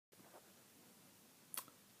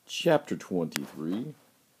Chapter 23.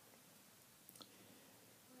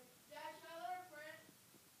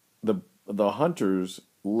 The hunters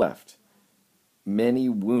left many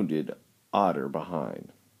wounded otter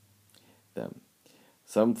behind them.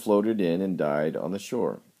 Some floated in and died on the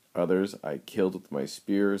shore. Others I killed with my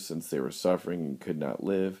spear, since they were suffering and could not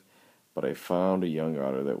live, but I found a young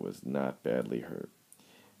otter that was not badly hurt.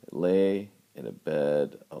 It lay in a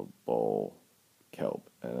bed of bull kelp,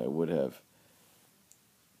 and I would have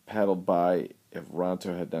paddled by if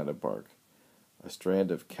Ronto had not barked. A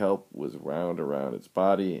strand of kelp was wound around its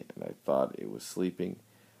body, and I thought it was sleeping,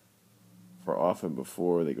 for often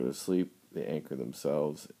before they go to sleep, they anchor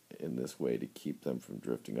themselves in this way to keep them from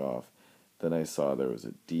drifting off. Then I saw there was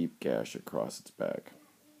a deep gash across its back.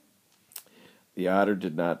 The otter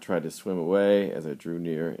did not try to swim away as I drew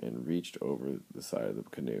near and reached over the side of the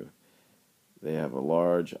canoe. They have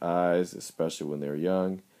large eyes, especially when they are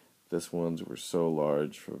young. This ones were so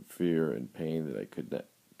large from fear and pain that I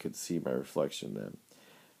could see my reflection in them.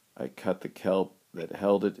 I cut the kelp that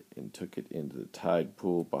held it and took it into the tide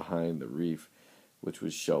pool behind the reef, which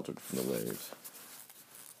was sheltered from the waves.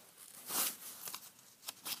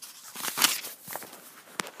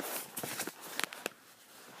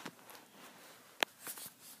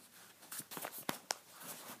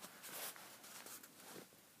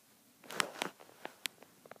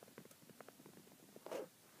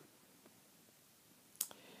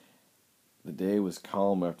 The day was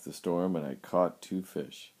calm after the storm, and I caught 2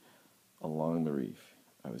 fish along the reef.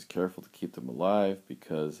 I was careful to keep them alive,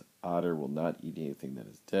 because otter will not eat anything that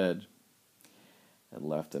is dead, and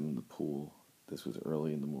left them in the pool. This was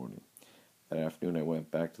early in the morning. That afternoon I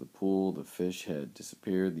went back to the pool. The fish had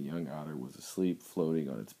disappeared. The young otter was asleep, floating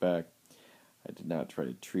on its back. I did not try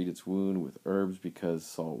to treat its wound with herbs, because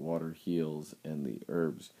salt water heals, and the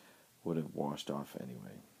herbs would have washed off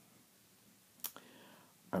anyway.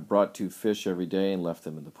 I brought 2 fish every day and left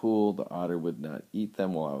them in the pool. The otter would not eat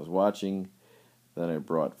them while I was watching. Then I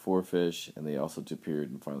brought 4 fish, and they also disappeared,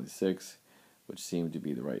 and finally 6, which seemed to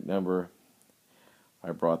be the right number.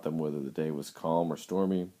 I brought them whether the day was calm or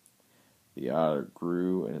stormy. The otter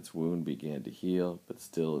grew, and its wound began to heal, but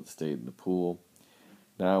still it stayed in the pool.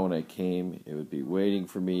 Now when I came, it would be waiting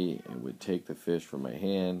for me and would take the fish from my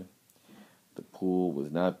hand. The pool was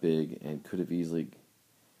not big and could have easily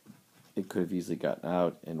gotten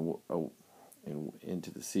out and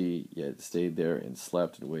into the sea, yet it stayed there and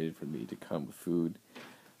slept and waited for me to come with food.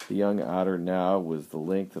 The young otter now was the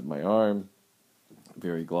length of my arm,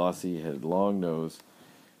 very glossy, had a long nose,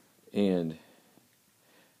 and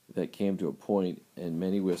that came to a point, and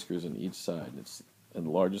many whiskers on each side. It's the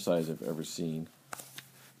largest size I've ever seen.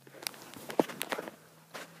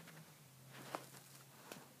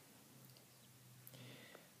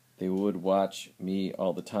 They would watch me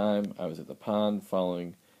all the time. I was at the pond,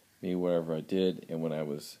 following me wherever I did, and when I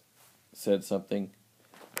said something,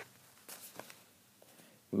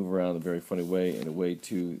 move around in a very funny way, in a way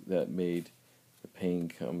too that made the pain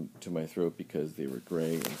come to my throat, because they were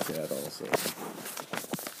gray and sad also.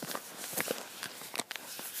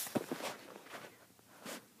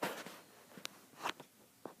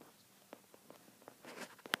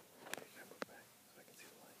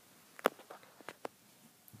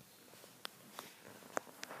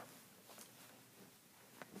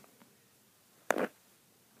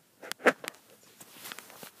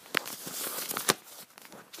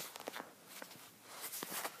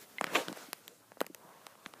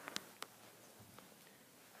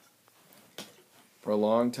 For a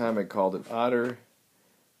long time I called it otter,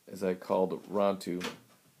 as I called Rontu,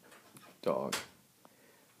 dog.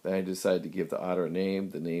 Then I decided to give the otter a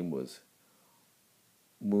name. The name was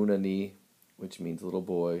Munani, which means little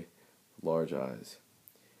boy with large eyes.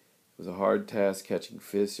 It was a hard task catching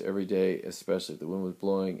fish every day, especially if the wind was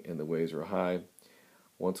blowing and the waves were high.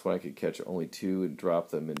 Once when I could catch only 2 and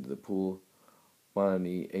drop them into the pool,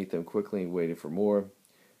 Munani ate them quickly and waited for more.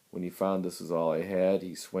 When he found this was all I had,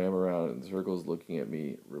 he swam around in circles, looking at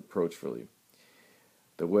me reproachfully.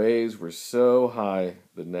 The waves were so high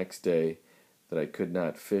the next day that I could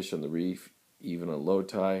not fish on the reef, even on low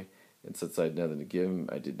tide, and since I had nothing to give him,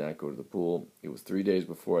 I did not go to the pool. It was 3 days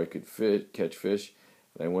before I could catch fish,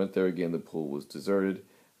 and I went there again. The pool was deserted.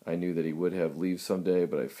 I knew that he would have leave someday,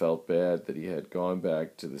 but I felt bad that he had gone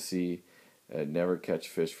back to the sea, and I'd never catch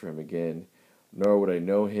fish for him again, nor would I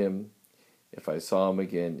know him if I saw him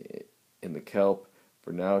again in the kelp,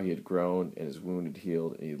 for now he had grown and his wound had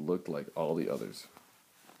healed, and he looked like all the others.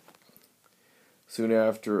 Soon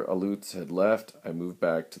after Alutz had left, I moved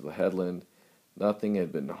back to the headland. Nothing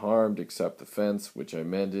had been harmed except the fence, which I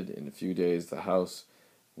mended. In a few days the house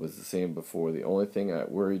was the same before. The only thing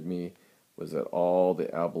that worried me was that all the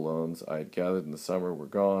abalones I had gathered in the summer were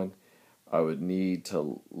gone. I would need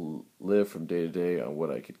to live from day to day on what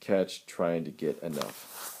I could catch, trying to get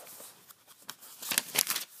enough.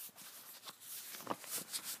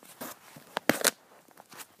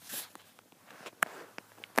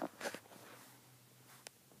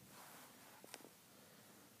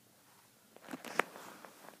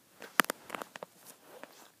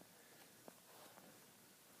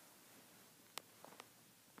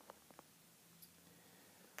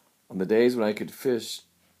 On the days when I could fish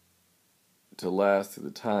to last through the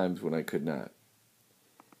times when I could not.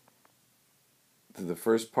 Through the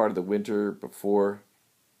first part of the winter before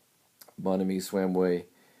Mon Ami swam away,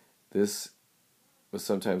 this was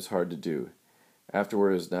sometimes hard to do.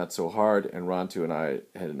 Afterward it was not so hard, and Rontu and I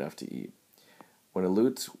had enough to eat. When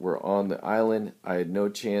aleuts were on the island, I had no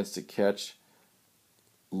chance to catch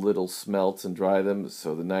little smelts and dry them,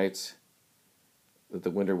 so the nights that the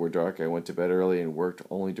winter were dark, I went to bed early and worked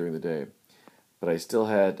only during the day. But I still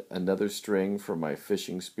had another string for my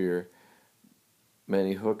fishing spear,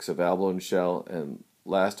 many hooks of abalone shell, and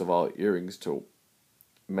last of all, earrings to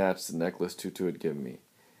match the necklace Tutu had given me.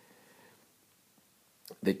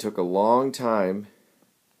 They took a long time,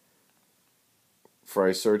 for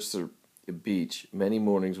I searched the beach many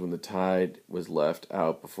mornings when the tide was left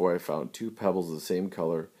out before I found 2 pebbles of the same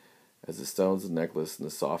color as the stones of the necklace and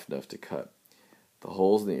soft enough to cut. The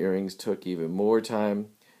holes in the earrings took even more time.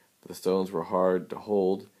 The stones were hard to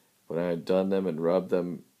hold. When I had done them and rubbed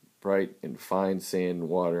them bright in fine sand and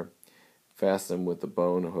water, fastened them with the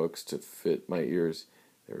bone hooks to fit my ears,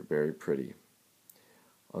 they were very pretty.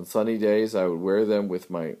 On sunny days I would wear them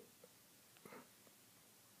with my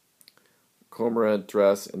cormorant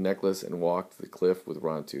dress and necklace and walk to the cliff with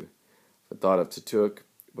Rontu. I thought of Tutuk,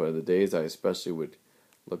 but on the days I especially would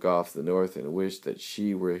look off to the north and wish that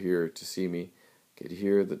she were here to see me, could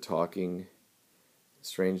hear the talking,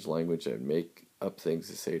 strange language. I'd make up things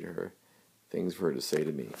to say to her, things for her to say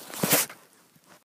to me.